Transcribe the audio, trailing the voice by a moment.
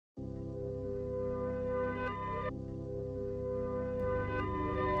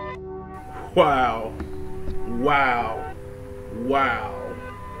Wow. Wow. Wow.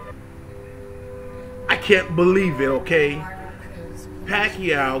 I can't believe it, okay?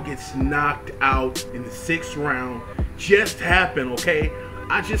 Pacquiao gets knocked out in the 6th round. Just happened, okay?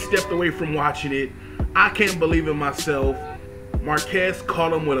 I just stepped away from watching it. I can't believe it myself. Marquez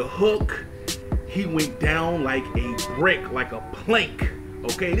caught him with a hook. He went down like a brick, like a plank.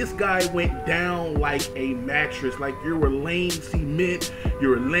 Okay, this guy went down like a mattress, like you were laying cement, you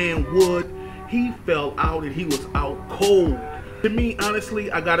were laying wood. He fell out and he was out cold. To me,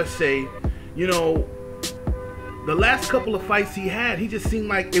 honestly, I gotta say, you know, the last couple of fights he had, he just seemed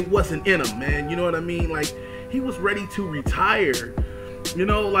like it wasn't in him, man. You know what I mean? Like, he was ready to retire. You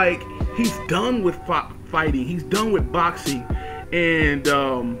know, like, he's done with fighting. He's done with boxing. And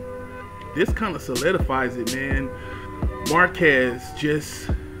this kind of solidifies it, man. Marquez just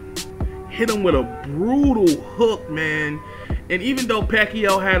hit him with a brutal hook, man. And even though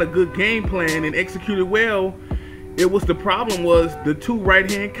Pacquiao had a good game plan and executed well, the problem was the 2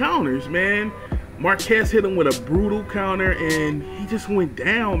 right-hand counters, man. Marquez hit him with a brutal counter and he just went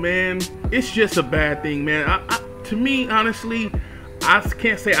down, man. It's just a bad thing, man. To me, honestly, I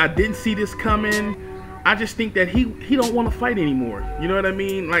can't say I didn't see this coming. I just think that he don't want to fight anymore. You know what I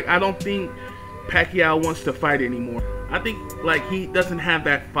mean? Like, I don't think Pacquiao wants to fight anymore. I think, like, he doesn't have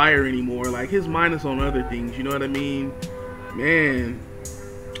that fire anymore. Like, his mind is on other things. You know what I mean? Man,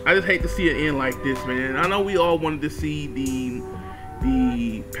 I just hate to see it end like this, man. I know we all wanted to see the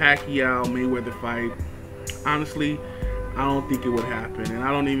Pacquiao Mayweather fight. Honestly, I don't think it would happen, and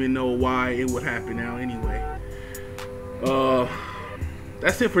I don't even know why it would happen now anyway.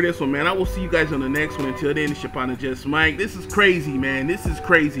 That's it for this one, man. I will see you guys on the next one. Until then, it's your partner Just Mike. This is crazy, man. This is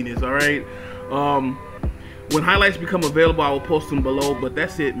craziness, all right? When highlights become available, I will post them below, but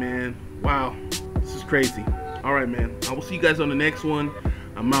that's it, man. Wow, this is crazy. All right, man. I will see you guys on the next one.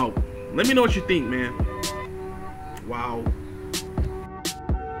 I'm out. Let me know what you think, man. Wow.